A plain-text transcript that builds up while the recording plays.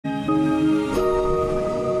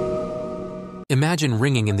Imagine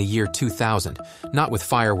ringing in the year 2000, not with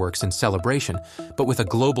fireworks and celebration, but with a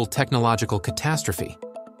global technological catastrophe.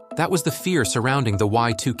 That was the fear surrounding the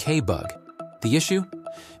Y2K bug. The issue?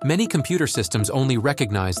 Many computer systems only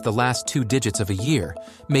recognize the last 2 digits of a year,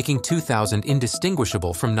 making 2000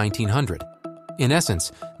 indistinguishable from 1900. In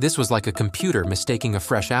essence, this was like a computer mistaking a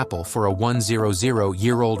fresh apple for a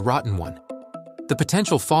 100-year-old rotten one. The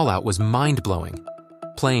potential fallout was mind-blowing.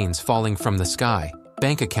 Planes falling from the sky,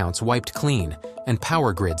 bank accounts wiped clean, and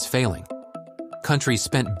power grids failing. Countries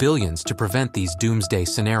spent billions to prevent these doomsday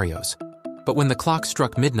scenarios. But when the clock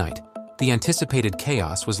struck midnight, the anticipated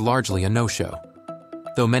chaos was largely a no-show.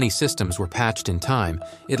 Though many systems were patched in time,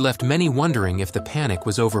 it left many wondering if the panic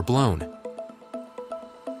was overblown.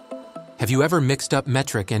 Have you ever mixed up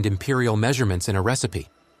metric and imperial measurements in a recipe?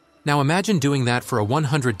 Now imagine doing that for a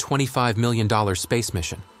 $125 million space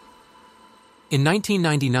mission. In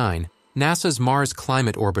 1999, NASA's Mars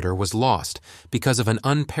Climate Orbiter was lost because of an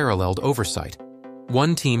unparalleled oversight.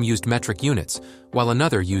 One team used metric units, while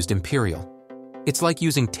another used imperial. It's like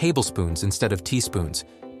using tablespoons instead of teaspoons,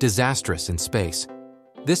 disastrous in space.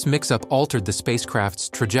 This mix-up altered the spacecraft's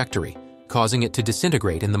trajectory, causing it to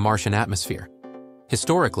disintegrate in the Martian atmosphere.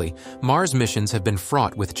 Historically, Mars missions have been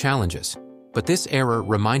fraught with challenges, but this error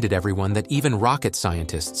reminded everyone that even rocket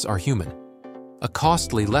scientists are human. A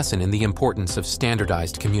costly lesson in the importance of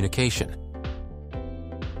standardized communication.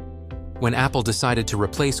 When Apple decided to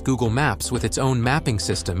replace Google Maps with its own mapping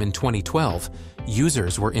system in 2012,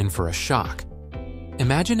 users were in for a shock.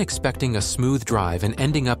 Imagine expecting a smooth drive and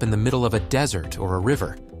ending up in the middle of a desert or a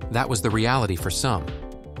river. That was the reality for some.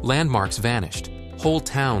 Landmarks vanished, whole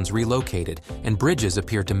towns relocated, and bridges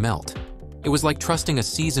appeared to melt. It was like trusting a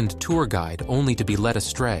seasoned tour guide only to be led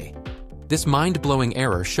astray. This mind-blowing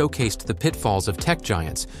error showcased the pitfalls of tech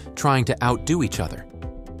giants trying to outdo each other.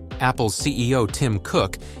 Apple's CEO Tim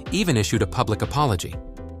Cook even issued a public apology.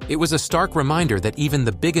 It was a stark reminder that even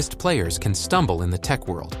the biggest players can stumble in the tech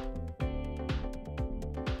world.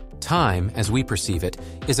 Time, as we perceive it,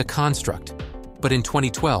 is a construct. But in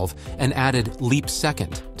 2012, an added leap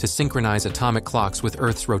second to synchronize atomic clocks with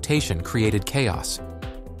Earth's rotation created chaos.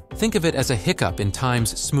 Think of it as a hiccup in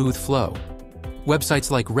time's smooth flow. Websites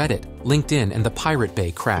like Reddit, LinkedIn, and the Pirate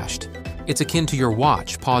Bay crashed. It's akin to your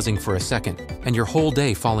watch pausing for a second and your whole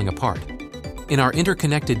day falling apart. In our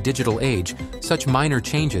interconnected digital age, such minor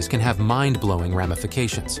changes can have mind-blowing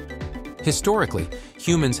ramifications. Historically,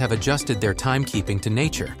 humans have adjusted their timekeeping to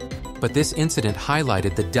nature, but this incident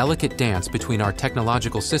highlighted the delicate dance between our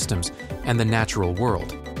technological systems and the natural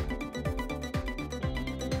world.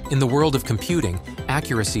 In the world of computing,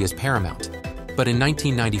 accuracy is paramount. But in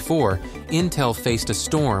 1994, Intel faced a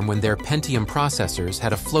storm when their Pentium processors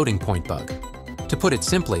had a floating point bug. To put it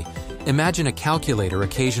simply, imagine a calculator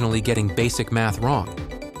occasionally getting basic math wrong.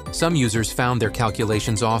 Some users found their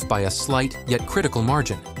calculations off by a slight yet critical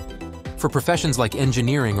margin. For professions like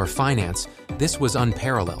engineering or finance, this was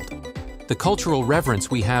unparalleled. The cultural reverence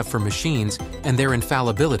we have for machines and their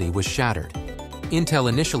infallibility was shattered. Intel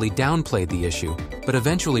initially downplayed the issue, but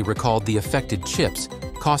eventually recalled the affected chips,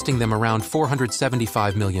 costing them around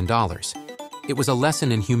 $475 million. It was a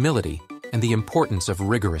lesson in humility and the importance of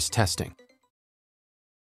rigorous testing.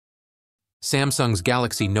 Samsung's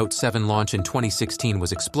Galaxy Note 7 launch in 2016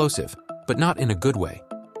 was explosive, but not in a good way.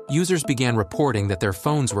 Users began reporting that their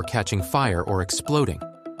phones were catching fire or exploding.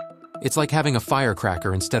 It's like having a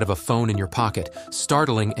firecracker instead of a phone in your pocket,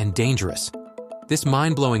 startling and dangerous. This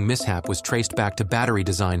mind-blowing mishap was traced back to battery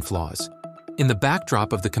design flaws. In the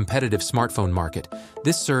backdrop of the competitive smartphone market,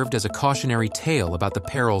 this served as a cautionary tale about the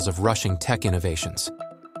perils of rushing tech innovations.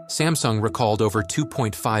 Samsung recalled over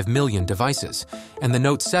 2.5 million devices, and the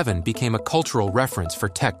Note 7 became a cultural reference for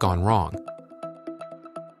tech gone wrong.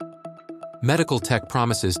 Medical tech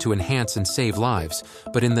promises to enhance and save lives,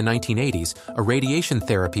 but in the 1980s, a radiation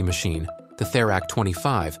therapy machine, the Therac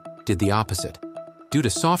 25, did the opposite. Due to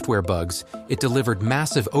software bugs, it delivered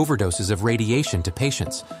massive overdoses of radiation to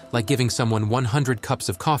patients, like giving someone 100 cups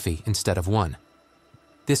of coffee instead of 1.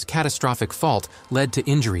 This catastrophic fault led to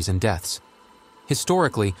injuries and deaths.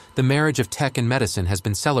 Historically, the marriage of tech and medicine has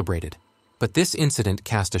been celebrated, but this incident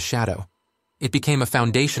cast a shadow. It became a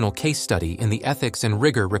foundational case study in the ethics and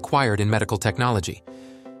rigor required in medical technology.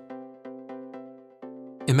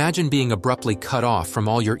 Imagine being abruptly cut off from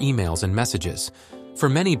all your emails and messages. For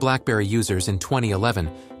many BlackBerry users in 2011,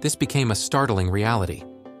 this became a startling reality.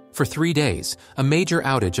 For 3 days, a major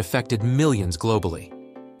outage affected millions globally.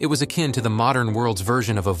 It was akin to the modern world's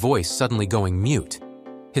version of a voice suddenly going mute.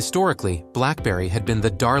 Historically, BlackBerry had been the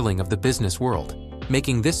darling of the business world,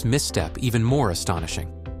 making this misstep even more astonishing.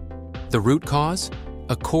 The root cause?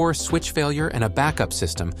 a core switch failure and a backup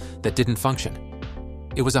system that didn't function.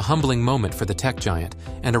 It was a humbling moment for the tech giant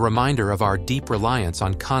and a reminder of our deep reliance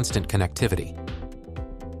on constant connectivity.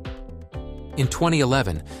 In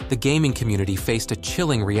 2011, the gaming community faced a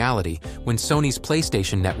chilling reality when Sony's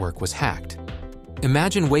PlayStation network was hacked.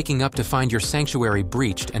 Imagine waking up to find your sanctuary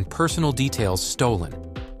breached and personal details stolen.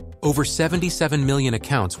 Over 77 million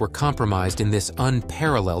accounts were compromised in this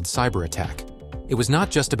unparalleled cyber attack. It was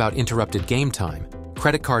not just about interrupted game time.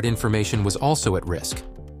 Credit card information was also at risk.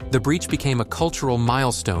 The breach became a cultural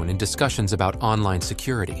milestone in discussions about online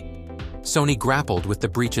security. Sony grappled with the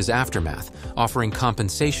breach's aftermath, offering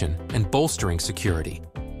compensation and bolstering security.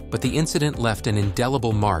 But the incident left an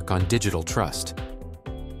indelible mark on digital trust.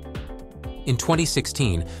 In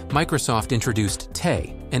 2016, Microsoft introduced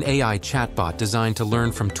Tay, an AI chatbot designed to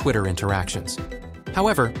learn from Twitter interactions.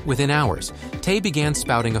 However, within hours, Tay began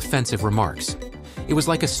spouting offensive remarks. It was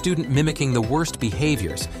like a student mimicking the worst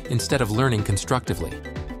behaviors instead of learning constructively.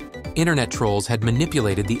 Internet trolls had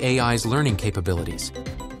manipulated the AI's learning capabilities.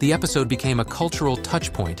 The episode became a cultural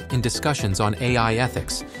touchpoint in discussions on AI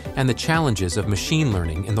ethics and the challenges of machine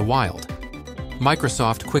learning in the wild.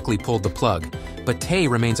 Microsoft quickly pulled the plug, but Tay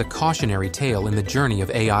remains a cautionary tale in the journey of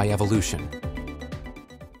AI evolution.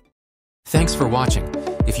 Thanks for watching.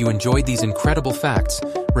 If you enjoyed these incredible facts,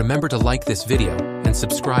 remember to like this video and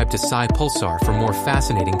subscribe to SciPulsar for more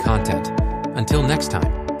fascinating content. Until next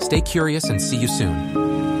time, stay curious and see you soon.